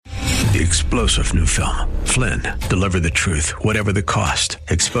The explosive new film, Flynn, deliver the truth, whatever the cost,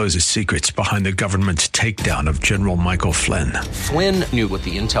 exposes secrets behind the government's takedown of General Michael Flynn. Flynn knew what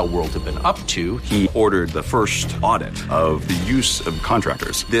the intel world had been up to. He ordered the first audit of the use of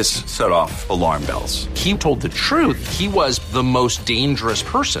contractors. This set off alarm bells. He told the truth. He was the most dangerous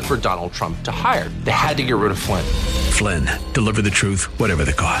person for Donald Trump to hire. They had to get rid of Flynn. Flynn, deliver the truth, whatever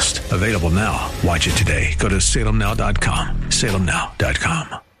the cost. Available now. Watch it today. Go to salemnow.com.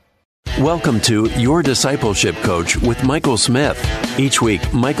 salemnow.com. Welcome to Your Discipleship Coach with Michael Smith. Each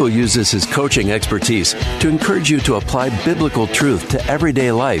week, Michael uses his coaching expertise to encourage you to apply biblical truth to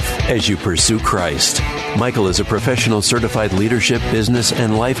everyday life as you pursue Christ. Michael is a professional certified leadership, business,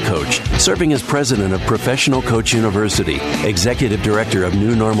 and life coach, serving as president of Professional Coach University, executive director of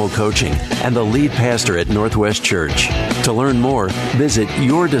New Normal Coaching, and the lead pastor at Northwest Church. To learn more, visit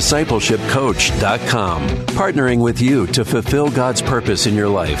yourdiscipleshipcoach.com, partnering with you to fulfill God's purpose in your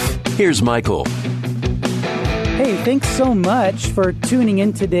life. Here's Michael. Hey, thanks so much for tuning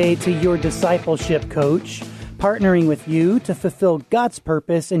in today to Your Discipleship Coach, partnering with you to fulfill God's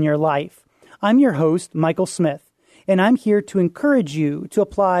purpose in your life. I'm your host, Michael Smith, and I'm here to encourage you to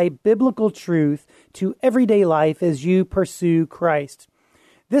apply biblical truth to everyday life as you pursue Christ.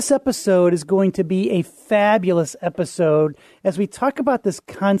 This episode is going to be a fabulous episode as we talk about this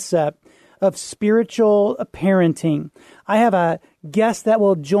concept of spiritual parenting. I have a guest that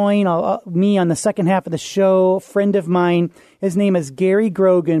will join me on the second half of the show, a friend of mine. His name is Gary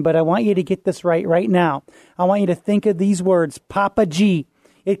Grogan, but I want you to get this right now. I want you to think of these words, Papa G.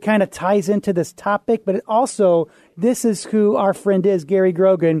 It kind of ties into this topic, but it also, this is who our friend is, Gary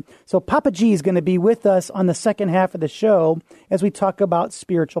Grogan. So Papa G is going to be with us on the second half of the show as we talk about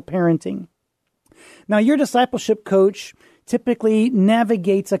spiritual parenting. Now, your discipleship coach typically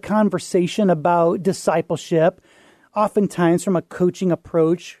navigates a conversation about discipleship, oftentimes from a coaching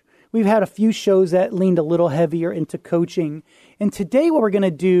approach. We've had a few shows that leaned a little heavier into coaching. And today what we're going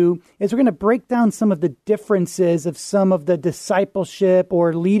to do is we're going to break down some of the differences of some of the discipleship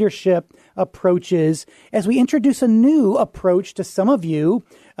or leadership approaches as we introduce a new approach to some of you.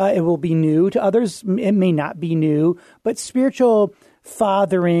 It will be new. To others, it may not be new. But spiritual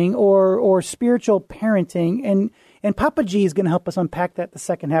fathering or spiritual parenting. And Papa G is going to help us unpack that the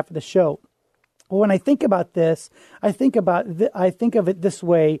second half of the show. When I think about this, I think of it this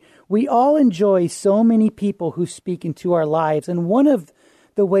way. We all enjoy so many people who speak into our lives. And one of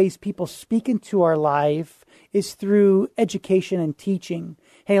the ways people speak into our life is through education and teaching.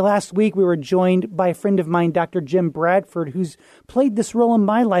 Hey, last week we were joined by a friend of mine, Dr. Jim Bradford, who's played this role in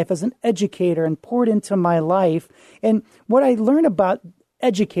my life as an educator and poured into my life. And what I learn about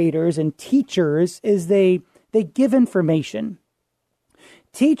educators and teachers is they give information.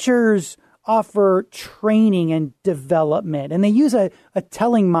 Teachers offer training and development, and they use a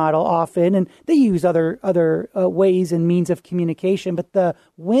telling model often, and they use other ways and means of communication. But the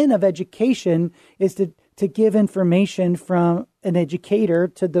win of education is to give information from an educator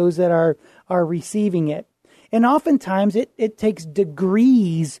to those that are receiving it. And oftentimes it takes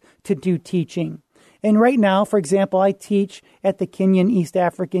degrees to do teaching. And right now, for example, I teach at the Kenyan East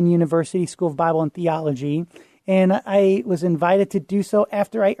African University School of Bible and Theology, and I was invited to do so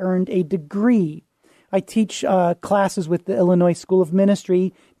after I earned a degree. I teach classes with the Illinois School of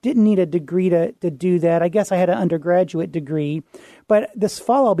Ministry. Didn't need a degree to do that. I guess I had an undergraduate degree. But this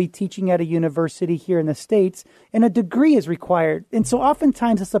fall I'll be teaching at a university here in the States, and a degree is required. And so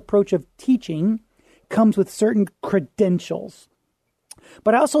oftentimes this approach of teaching comes with certain credentials.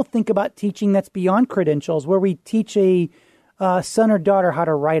 But I also think about teaching that's beyond credentials, where we teach a son or daughter how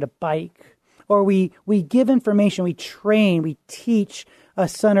to ride a bike. Or we give information, we train, we teach a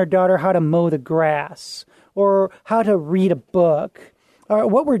son or daughter how to mow the grass or how to read a book. Or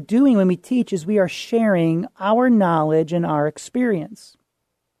what we're doing when we teach is we are sharing our knowledge and our experience.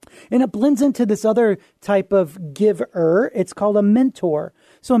 And it blends into this other type of giver. It's called a mentor.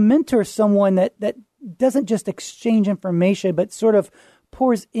 So a mentor is someone that doesn't just exchange information, but sort of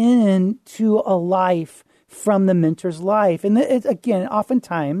pours into a life from the mentor's life. And again,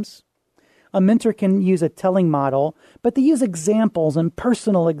 oftentimes a mentor can use a telling model, but they use examples and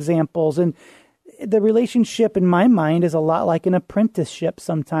personal examples. And the relationship in my mind is a lot like an apprenticeship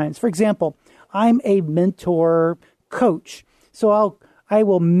sometimes. For example, I'm a mentor coach. So I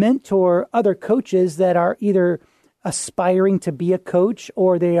will mentor other coaches that are either aspiring to be a coach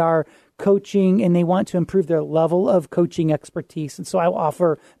or they are coaching and they want to improve their level of coaching expertise. And so I will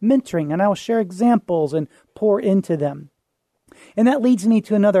offer mentoring and I will share examples and pour into them. And that leads me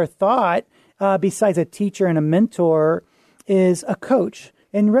to another thought. Besides a teacher and a mentor, is a coach.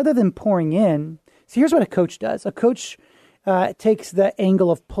 And rather than pouring in, so here's what a coach does. A coach takes the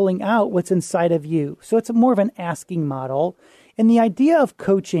angle of pulling out what's inside of you. So it's more of an asking model. And the idea of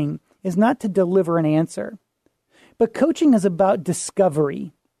coaching is not to deliver an answer, but coaching is about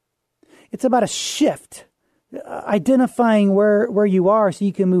discovery. It's about a shift, identifying where you are so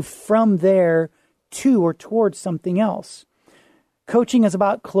you can move from there to or towards something else. Coaching is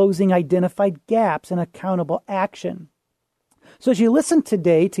about closing identified gaps and accountable action. So as you listen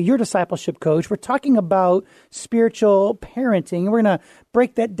today to Your Discipleship Coach, we're talking about spiritual parenting. We're going to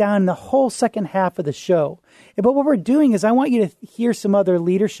break that down in the whole second half of the show. But what we're doing is I want you to hear some other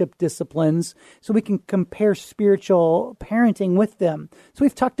leadership disciplines so we can compare spiritual parenting with them. So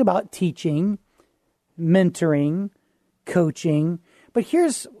we've talked about teaching, mentoring, coaching. But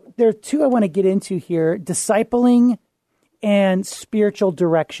there are two I want to get into here: discipling and spiritual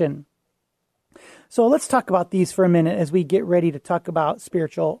direction. So let's talk about these for a minute as we get ready to talk about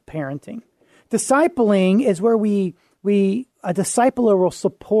spiritual parenting. Discipling is where a discipler will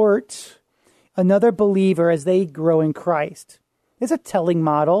support another believer as they grow in Christ. It's a telling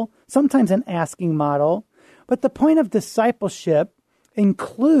model, sometimes an asking model, but the point of discipleship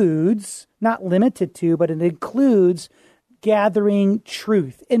includes, not limited to, but it includes gathering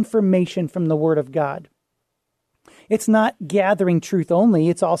truth, information from the Word of God. It's not gathering truth only,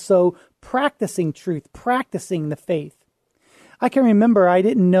 it's also practicing truth, practicing the faith. I can remember I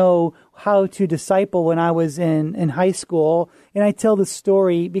didn't know how to disciple when I was in high school, and I tell this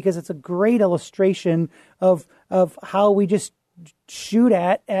story because it's a great illustration of how we just shoot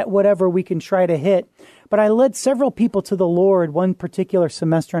at whatever we can try to hit. But I led several people to the Lord one particular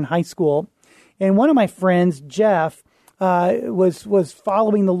semester in high school, and one of my friends, Jeff, was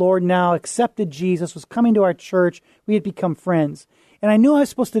following the Lord now, accepted Jesus, was coming to our church. We had become friends. And I knew I was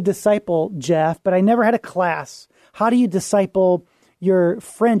supposed to disciple Jeff, but I never had a class. How do you disciple your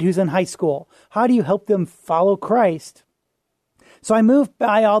friend who's in high school? How do you help them follow Christ? So I moved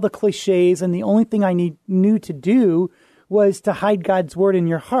by all the cliches, and the only thing I knew to do was to hide God's word in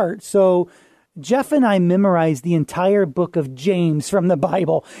your heart. So Jeff and I memorized the entire book of James from the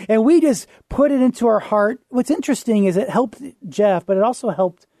Bible, and we just put it into our heart. What's interesting is it helped Jeff, but it also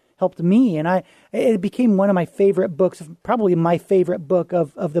helped me, and it became one of my favorite books, probably my favorite book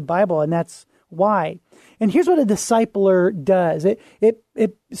of the Bible, and that's why. And here's what a discipler does.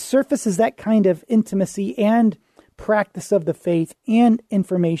 It surfaces that kind of intimacy and practice of the faith and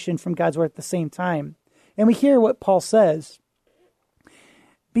information from God's word at the same time. And we hear what Paul says: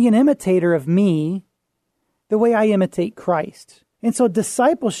 be an imitator of me the way I imitate Christ. And so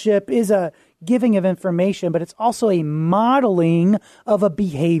discipleship is a giving of information, but it's also a modeling of a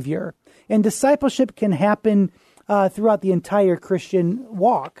behavior. And discipleship can happen throughout the entire Christian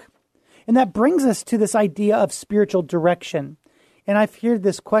walk. And that brings us to this idea of spiritual direction. And I've heard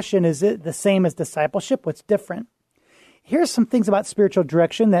this question: is it the same as discipleship? What's different? Here's some things about spiritual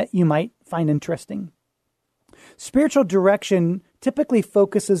direction that you might find interesting. Spiritual direction typically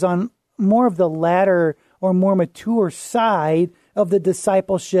focuses on more of the latter or more mature side of the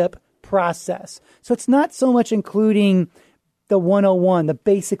discipleship process. So it's not so much including the 101, the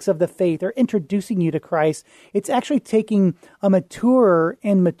basics of the faith, or introducing you to Christ. It's actually taking a mature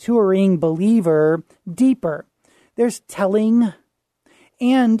and maturing believer deeper. There's telling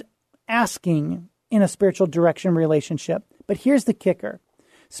and asking in a spiritual direction relationship. But here's the kicker.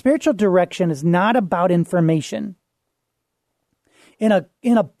 Spiritual direction is not about information. In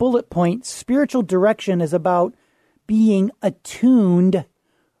a bullet point, spiritual direction is about being attuned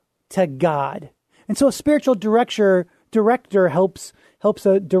to God. And so a spiritual director helps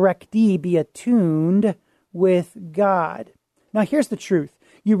a directee be attuned with God. Now here's the truth.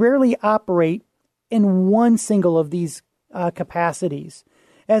 You rarely operate in one single of these capacities.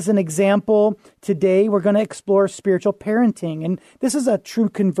 As an example, today we're going to explore spiritual parenting. And this is a true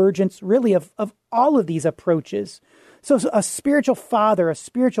convergence, really, of all of these approaches. So a spiritual father, a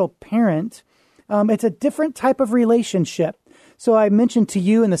spiritual parent, it's a different type of relationship. So I mentioned to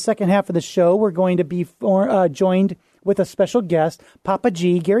you in the second half of the show, we're going to be joined with a special guest, Papa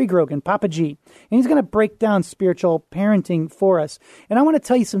G, Gary Grogan, Papa G. And he's going to break down spiritual parenting for us. And I want to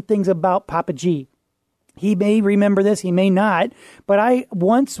tell you some things about Papa G. He may remember this, he may not, but I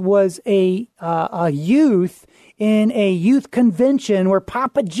once was a youth in a youth convention where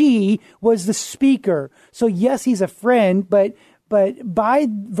Papa G was the speaker. So yes, he's a friend, but by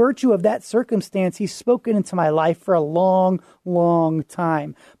virtue of that circumstance, he's spoken into my life for a long, long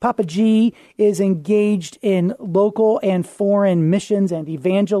time. Papa G is engaged in local and foreign missions and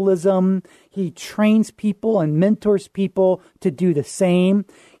evangelism. He trains people and mentors people to do the same.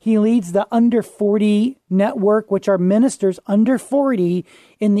 He leads the Under 40 Network, which are ministers under 40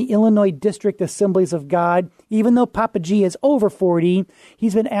 in the Illinois District Assemblies of God. Even though Papa G is over 40,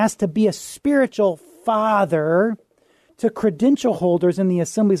 he's been asked to be a spiritual father to credential holders in the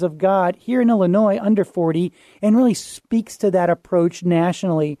Assemblies of God here in Illinois under 40, and really speaks to that approach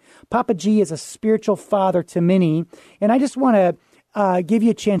nationally. Papa G is a spiritual father to many, and I just want to give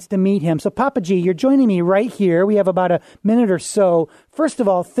you a chance to meet him. So Papa G, you're joining me right here. We have about a minute or so. First of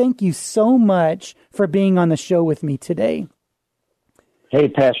all, thank you so much for being on the show with me today. Hey,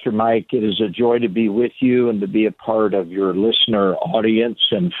 Pastor Mike, it is a joy to be with you and to be a part of your listener audience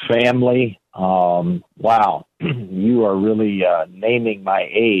and family. Wow, you are really naming my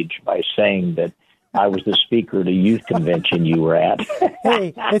age by saying that I was the speaker at a youth convention you were at.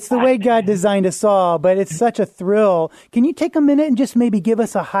 Hey, it's the way God designed us all, but it's such a thrill. Can you take a minute and just maybe give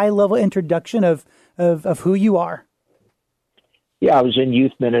us a high-level introduction of who you are? Yeah, I was in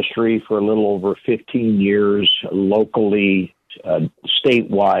youth ministry for a little over 15 years, locally,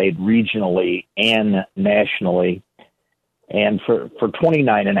 statewide, regionally, and nationally. And for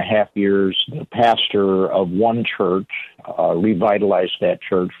 29 and a half years, the pastor of one church revitalized that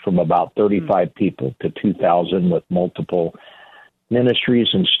church from about 35 people to 2,000 with multiple ministries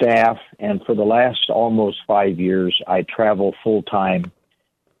and staff. And for the last almost 5 years, I travel full-time,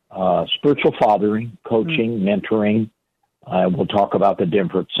 spiritual fathering, coaching, mentoring. We'll talk about the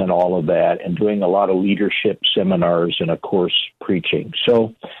difference and all of that, and doing a lot of leadership seminars and, of course, preaching.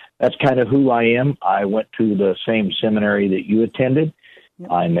 So that's kind of who I am. I went to the same seminary that you attended. Yep.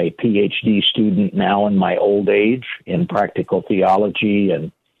 I'm a PhD student now in my old age in practical theology,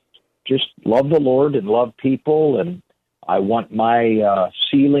 and just love the Lord and love people, and I want my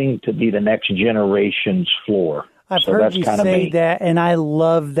ceiling to be the next generation's floor. I've heard you say that, and I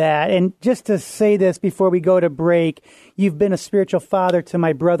love that. And just to say this before we go to break, you've been a spiritual father to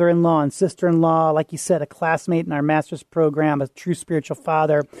my brother-in-law and sister-in-law, like you said, a classmate in our master's program, a true spiritual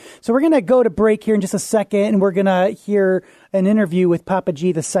father. So we're going to go to break here in just a second, and we're going to hear an interview with Papa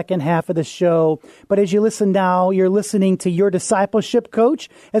G, the second half of the show. But as you listen now, you're listening to Your Discipleship Coach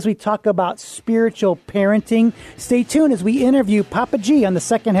as we talk about spiritual parenting. Stay tuned as we interview Papa G on the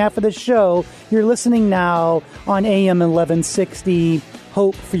second half of the show. You're listening now on AM 1160,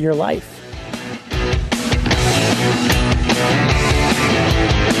 Hope for Your Life.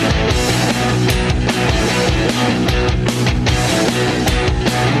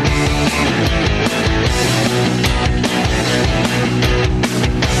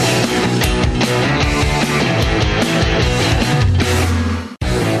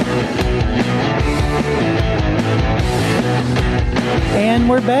 And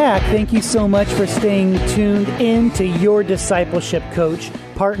we're back. Thank you so much for staying tuned in to Your Discipleship Coach,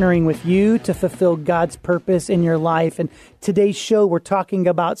 partnering with you to fulfill God's purpose in your life. And today's show, we're talking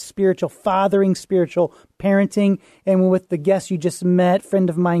about spiritual fathering, spiritual parenting, and with the guest you just met, friend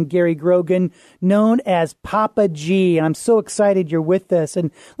of mine, Gary Grogan, known as Papa G. And I'm so excited you're with us.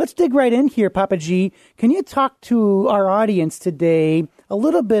 And let's dig right in here, Papa G. Can you talk to our audience today a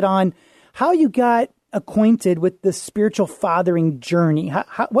little bit on how you got acquainted with the spiritual fathering journey?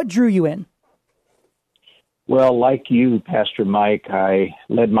 What drew you in? Well, like you, Pastor Mike, I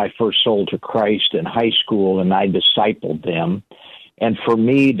led my first soul to Christ in high school, and I discipled them. And for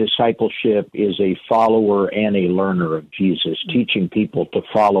me, discipleship is a follower and a learner of Jesus, teaching people to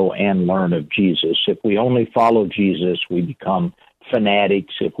follow and learn of Jesus. If we only follow Jesus, we become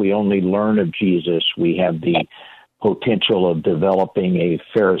fanatics. If we only learn of Jesus, we have the potential of developing a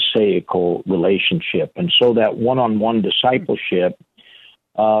Pharisaical relationship. And so that one-on-one discipleship,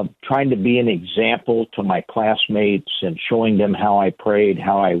 trying to be an example to my classmates and showing them how I prayed,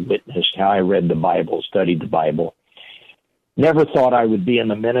 how I witnessed, how I read the Bible, studied the Bible. Never thought I would be in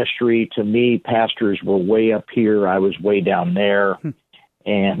the ministry. To me, pastors were way up here. I was way down there.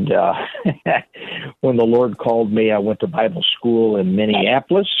 And when the Lord called me, I went to Bible school in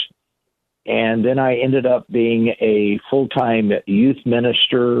Minneapolis. And then I ended up being a full-time youth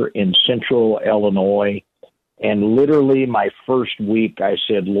minister in central Illinois. And literally my first week, I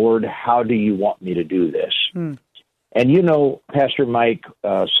said, Lord, how do you want me to do this? And you know, Pastor Mike,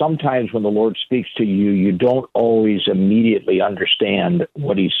 sometimes when the Lord speaks to you, you don't always immediately understand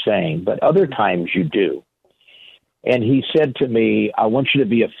what he's saying, but other times you do. And he said to me, I want you to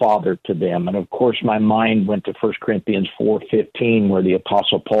be a father to them. And of course, my mind went to 1 Corinthians 4:15, where the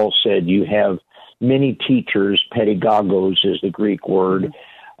Apostle Paul said, you have many teachers, pedagogos is the Greek word,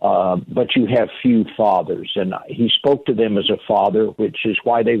 but you have few fathers. And he spoke to them as a father, which is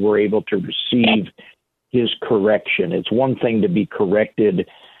why they were able to receive his correction. It's one thing to be corrected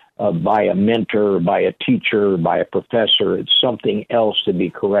by a mentor, by a teacher, by a professor. It's something else to be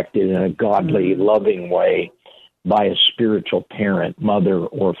corrected in a godly, loving way by a spiritual parent, mother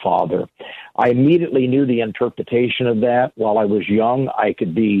or father. I immediately knew the interpretation of that. While I was young, I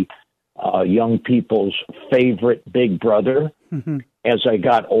could be young people's favorite big brother. Mm-hmm. As I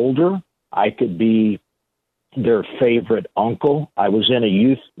got older, I could be their favorite uncle. I was in a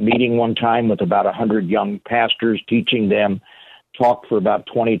youth meeting one time with about 100 young pastors, teaching them, talked for about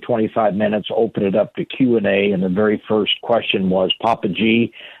 20, 25 minutes, opened it up to Q&A, and the very first question was, Papa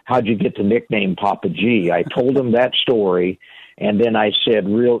G, how'd you get the nickname Papa G? I told them that story, and then I said,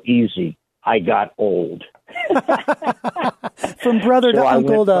 real easy, I got old. From brother to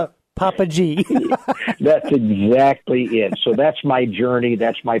uncle to Papa G. That's exactly it. So that's my journey.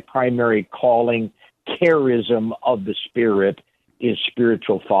 That's my primary calling. Charism of the Spirit is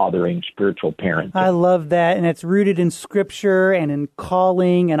spiritual fathering, spiritual parenting. I love that, and it's rooted in Scripture and in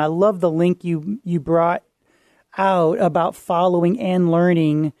calling, and I love the link you brought out about following and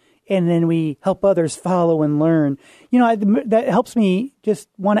learning, and then we help others follow and learn. You know, that helps me just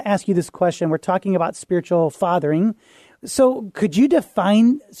want to ask you this question. We're talking about spiritual fathering. So could you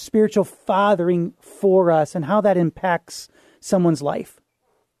define spiritual fathering for us and how that impacts someone's life?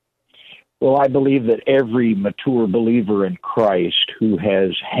 Well, I believe that every mature believer in Christ who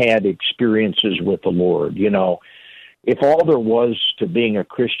has had experiences with the Lord, you know, if all there was to being a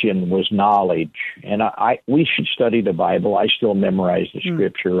Christian was knowledge, and we should study the Bible. I still memorize the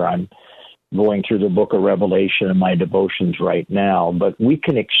Scripture. I'm going through the book of Revelation in my devotions right now, but we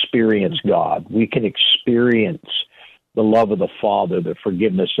can experience God. We can experience the love of the Father, the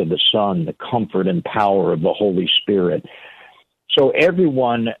forgiveness of the Son, the comfort and power of the Holy Spirit. So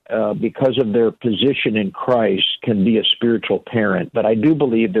everyone, because of their position in Christ, can be a spiritual parent. But I do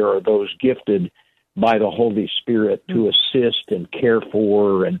believe there are those gifted by the Holy Spirit to assist and care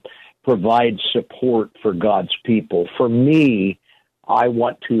for and provide support for God's people. For me, I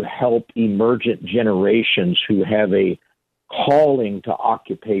want to help emergent generations who have a calling to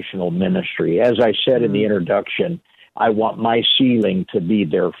occupational ministry. As I said in the introduction, I want my ceiling to be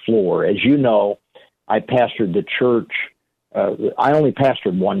their floor. As you know, I pastored the church. I only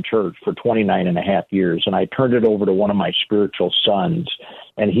pastored one church for 29 and a half years, and I turned it over to one of my spiritual sons,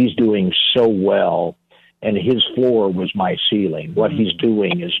 and he's doing so well, and his floor was my ceiling. What he's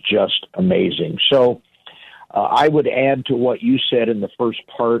doing is just amazing. So I would add to what you said in the first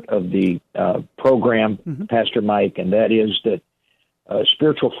part of the program, Pastor Mike, and that is that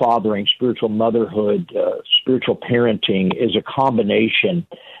spiritual fathering, spiritual motherhood, spiritual parenting is a combination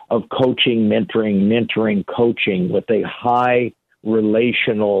of coaching, mentoring, coaching with a high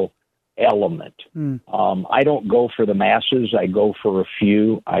relational element. I don't go for the masses. I go for a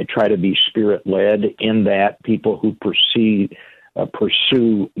few. I try to be Spirit-led in that, people who pursue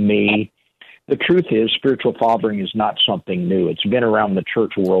me. The truth is, spiritual fathering is not something new. It's been around the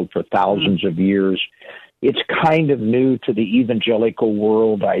church world for thousands of years. It's kind of new to the evangelical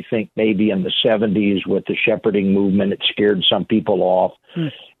world. I think maybe in the 70s with the shepherding movement, it scared some people off.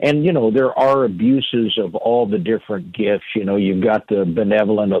 And, you know, there are abuses of all the different gifts. You know, you've got the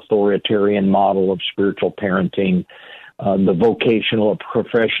benevolent authoritarian model of spiritual parenting, the vocational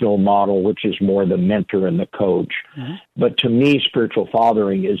professional model, which is more the mentor and the coach. But to me, spiritual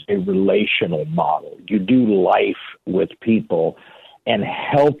fathering is a relational model. You do life with people and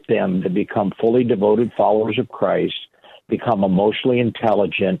help them to become fully devoted followers of Christ, become emotionally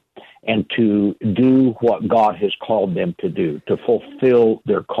intelligent, and to do what God has called them to do, to fulfill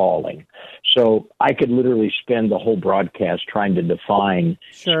their calling. So I could literally spend the whole broadcast trying to define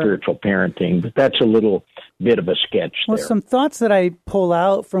spiritual parenting, but that's a little bit of a sketch there. Well, some thoughts that I pull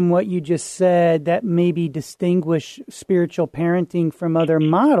out from what you just said that maybe distinguish spiritual parenting from other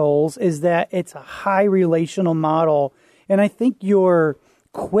models is that it's a high relational model. And I think your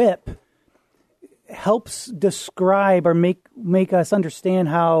quip helps describe or make us understand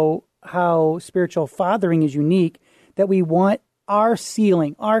how spiritual fathering is unique, that we want our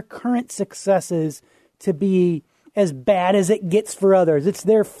ceiling, our current successes to be as bad as it gets for others. It's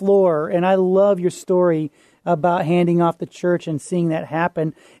their floor. And I love your story about handing off the church and seeing that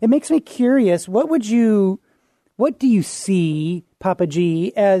happen. It makes me curious, what do you see, Papa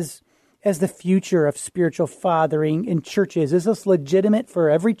G, as the future of spiritual fathering in churches? Is this legitimate for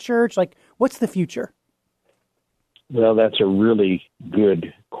every church? Like, what's the future? Well, that's a really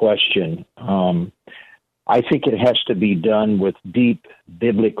good question. I think it has to be done with deep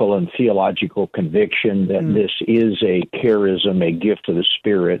biblical and theological conviction that this is a charism, a gift of the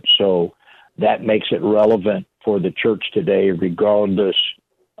Spirit. So that makes it relevant for the church today, regardless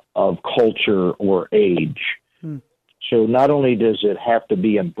of culture or age. So not only does it have to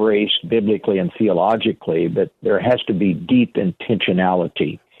be embraced biblically and theologically, but there has to be deep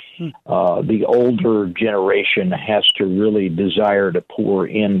intentionality. The older generation has to really desire to pour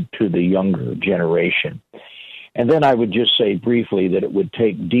into the younger generation. And then I would just say briefly that it would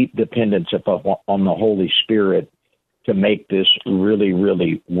take deep dependence on the Holy Spirit to make this really,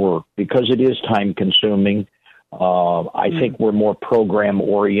 really work, because it is time-consuming. I think we're more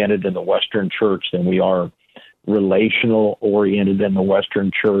program-oriented in the Western church than we are relational-oriented in the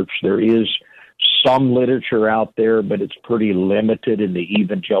Western church. There is some literature out there, but it's pretty limited in the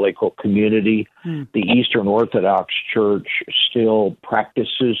evangelical community. The Eastern Orthodox Church still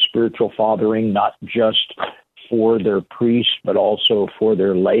practices spiritual fathering, not just for their priests, but also for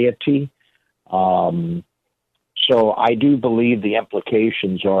their laity. So I do believe the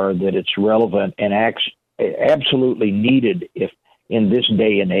implications are that it's relevant and absolutely needed if in this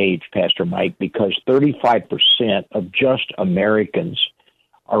day and age, Pastor Mike, because 35% of just Americans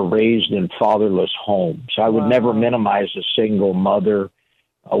are raised in fatherless homes. I would never minimize a single mother.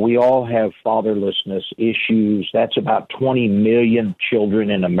 We all have fatherlessness issues. That's about 20 million children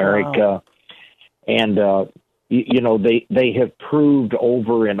in America. And, they have proved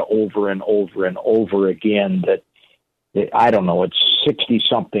over and over and over and over again that, I don't know, it's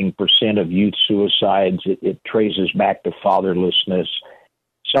 60-something% of youth suicides. It traces back to fatherlessness.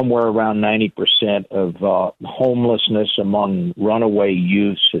 Somewhere around 90% of homelessness among runaway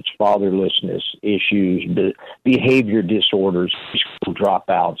youths, it's fatherlessness issues, behavior disorders, school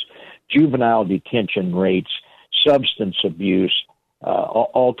dropouts, juvenile detention rates, substance abuse,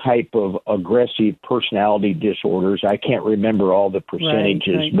 all type of aggressive personality disorders. I can't remember all the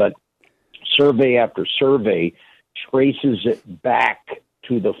percentages, but survey after survey traces it back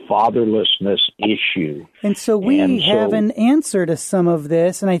to the fatherlessness issue. And so we have an answer to some of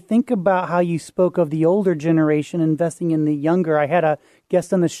this, and I think about how you spoke of the older generation investing in the younger. I had a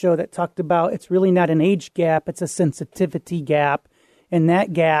guest on the show that talked about it's really not an age gap, it's a sensitivity gap, and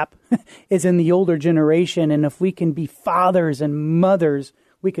that gap is in the older generation, and if we can be fathers and mothers,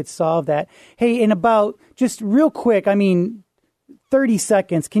 we could solve that. Hey, and about, just real quick, 30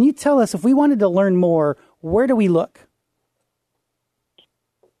 seconds, can you tell us, if we wanted to learn more, where do we look?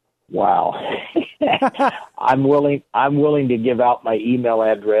 Wow. I'm willing to give out my email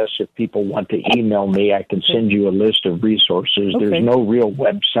address if people want to email me. I can send you a list of resources. Okay. There's no real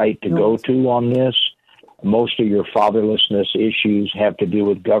website to go to on this. Most of your fatherlessness issues have to do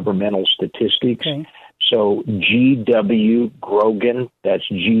with governmental statistics. Okay. So G.W. Grogan, that's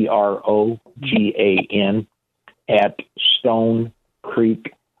Grogan, at Stone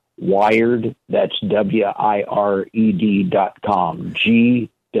Creek Wired, that's WIRED.com.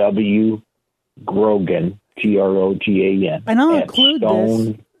 G.W. Grogan, Grogan. And I'll include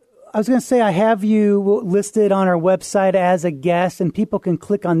this. I was going to say, I have you listed on our website as a guest, and people can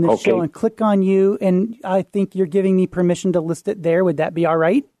click on this show and click on you, and I think you're giving me permission to list it there. Would that be all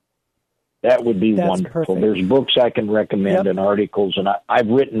right? That would be wonderful. Perfect. There's books I can recommend and articles, and I've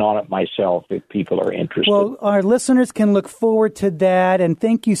written on it myself if people are interested. Well, our listeners can look forward to that, and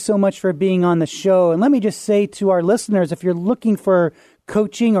thank you so much for being on the show. And let me just say to our listeners, if you're looking for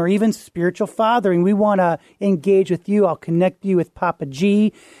coaching or even spiritual fathering, we want to engage with you. I'll connect you with Papa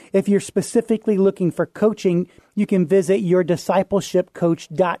G. If you're specifically looking for coaching, you can visit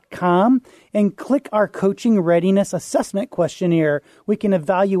yourdiscipleshipcoach.com and click our coaching readiness assessment questionnaire. We can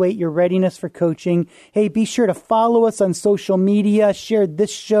evaluate your readiness for coaching. Hey, be sure to follow us on social media, share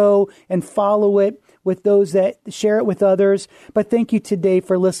this show, and follow it with those that share it with others. But thank you today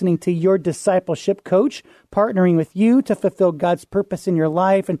for listening to Your Discipleship Coach, partnering with you to fulfill God's purpose in your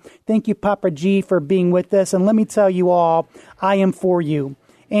life. And thank you, Papa G, for being with us. And let me tell you all, I am for you,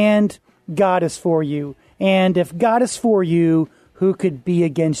 and God is for you. And if God is for you, who could be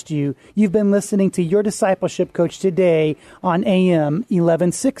against you? You've been listening to Your Discipleship Coach today on AM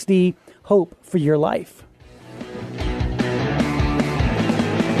 1160, Hope for Your Life.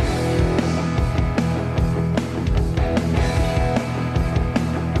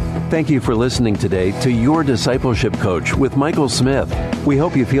 Thank you for listening today to Your Discipleship Coach with Michael Smith. We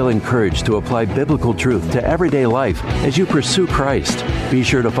hope you feel encouraged to apply biblical truth to everyday life as you pursue Christ. Be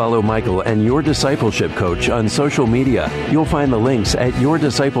sure to follow Michael and Your Discipleship Coach on social media. You'll find the links at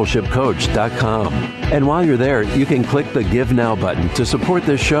yourdiscipleshipcoach.com. And while you're there, you can click the Give Now button to support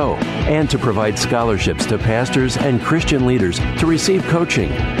this show and to provide scholarships to pastors and Christian leaders to receive coaching.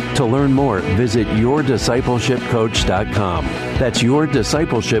 To learn more, visit yourdiscipleshipcoach.com. That's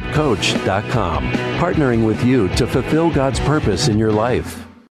yourdiscipleshipcoach.com. Partnering with you to fulfill God's purpose in your life.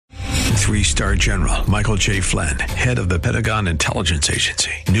 3-star general Michael J. Flynn, head of the Pentagon Intelligence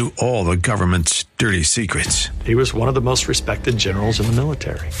Agency, knew all the government's dirty secrets. He was one of the most respected generals in the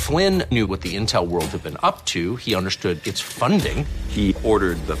military. Flynn knew what the intel world had been up to. He understood its funding. He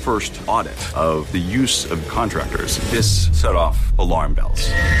ordered the first audit of the use of contractors. This set off alarm bells.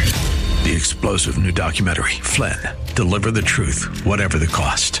 The explosive new documentary, Flynn, Deliver the Truth, Whatever the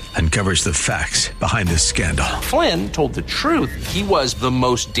Cost, uncovers the facts behind this scandal. Flynn told the truth. He was the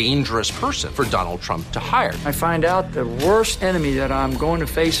most dangerous person for Donald Trump to hire. I find out the worst enemy that I'm going to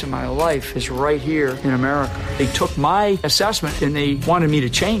face in my life is right here in America. They took my assessment and they wanted me to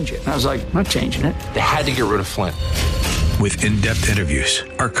change it. And I was like, I'm not changing it. They had to get rid of Flynn. With in-depth interviews,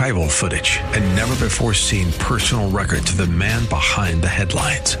 archival footage, and never-before-seen personal records of the man behind the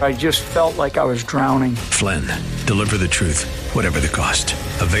headlines. I just felt like I was drowning. Flynn, Deliver the Truth, Whatever the Cost.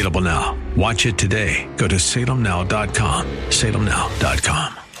 Available now. Watch it today. Go to salemnow.com.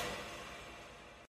 salemnow.com.